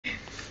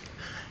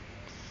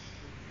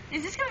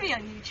Is this going to be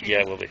on YouTube?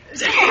 Yeah, it will be.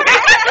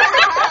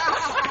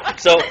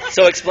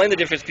 So explain the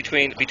difference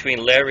between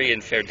Larry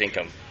and Fair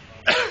Dinkum.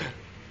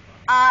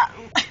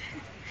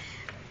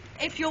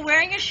 If you're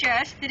wearing a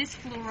shirt that is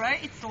fluoro,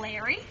 it's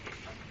Larry.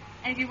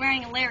 And if you're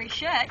wearing a Larry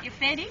shirt, you're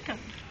Fair Dinkum.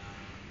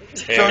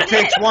 So it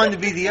takes one to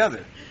be the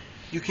other.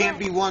 You can't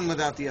be one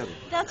without the other.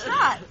 That's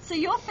right. So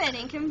you're Fair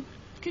Dinkum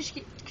because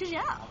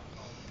yeah.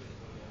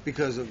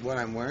 Because of what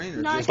I'm wearing?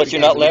 Or No, just But you're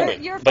not Larry.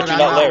 but you're I'm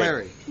not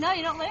Larry. No,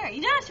 you're not Larry.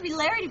 You don't have to be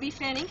Larry to be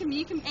Fair Dinkum.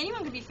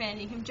 Anyone can be Fair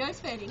Dinkum. Joe's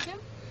Fair Dinkum.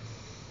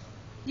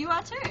 You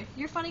are too.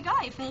 You're a funny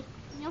guy.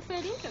 You're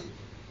Fair Dinkum.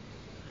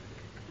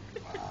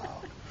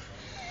 Wow.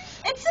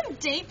 It's some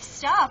deep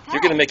stuff.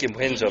 You're going to make him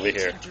whinge over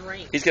here.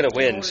 He's going to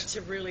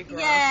whinge.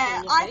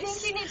 Yeah, I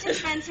think you need to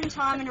spend some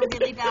time in a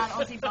really bad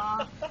Aussie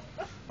bar.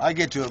 I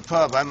get to a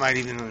pub, I might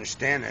even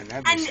understand that.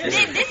 And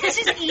this is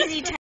just easy to